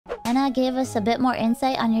Anna gave us a bit more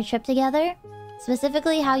insight on your trip together.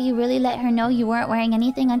 Specifically, how you really let her know you weren't wearing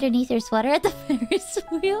anything underneath your sweater at the Ferris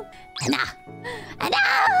wheel. Anna!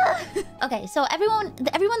 Okay, so everyone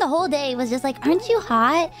the whole day was just like, aren't you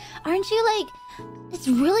hot? Aren't you like... It's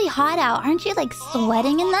really hot out. Aren't you like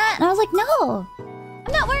sweating in that? And I was like, no.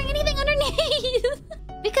 I'm not wearing anything underneath.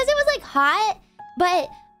 Because it was like hot, but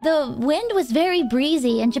the wind was very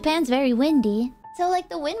breezy and Japan's very windy. So like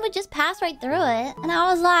the wind would just pass right through it. And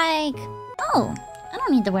I was like, oh, I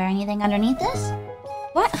don't need to wear anything underneath this.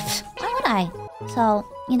 What? Why would I? So,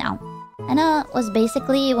 you know, Anna was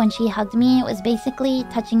basically, when she hugged me, it was basically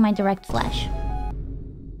touching my direct flesh.